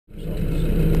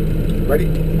Ready?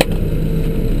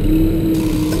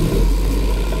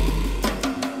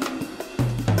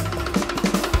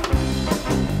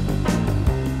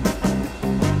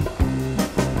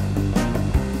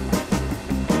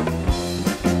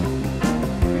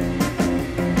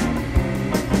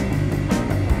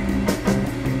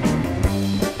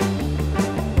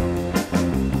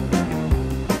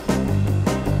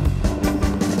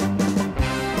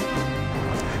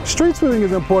 Street sweeping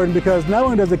is important because not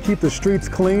only does it keep the streets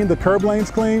clean, the curb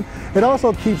lanes clean, it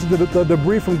also keeps the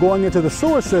debris from going into the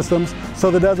sewer systems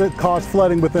so that it doesn't cause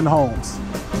flooding within homes.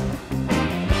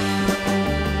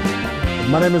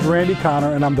 My name is Randy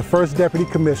Connor and I'm the first Deputy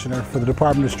Commissioner for the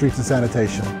Department of Streets and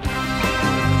Sanitation.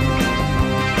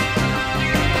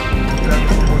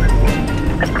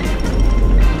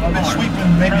 I've been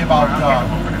sweeping maybe about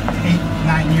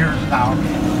 8-9 years now.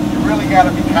 You really got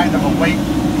to be kind of awake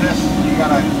to this. You got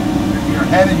to, your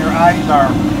head and your eyes are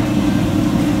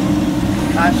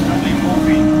constantly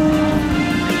moving.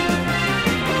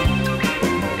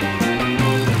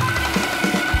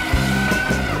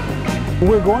 When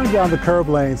we're going down the curb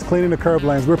lanes, cleaning the curb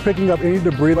lanes, we're picking up any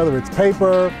debris, whether it's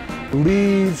paper,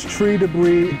 leaves, tree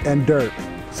debris, and dirt.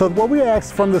 So what we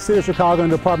ask from the City of Chicago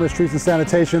and the Department of Streets and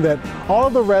Sanitation that all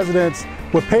of the residents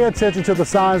would pay attention to the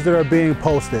signs that are being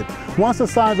posted. Once the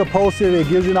signs are posted, it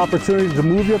gives you an opportunity to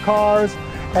move your cars,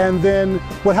 and then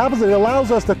what happens is it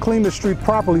allows us to clean the street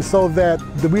properly so that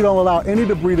we don't allow any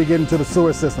debris to get into the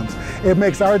sewer systems. It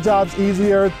makes our jobs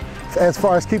easier as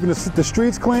far as keeping the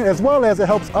streets clean, as well as it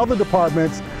helps other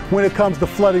departments when it comes to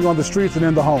flooding on the streets and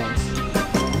in the homes.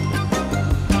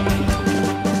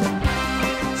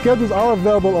 Schedules are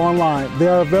available online. They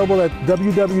are available at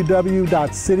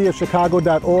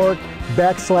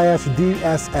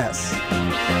www.cityofchicago.org/DSS.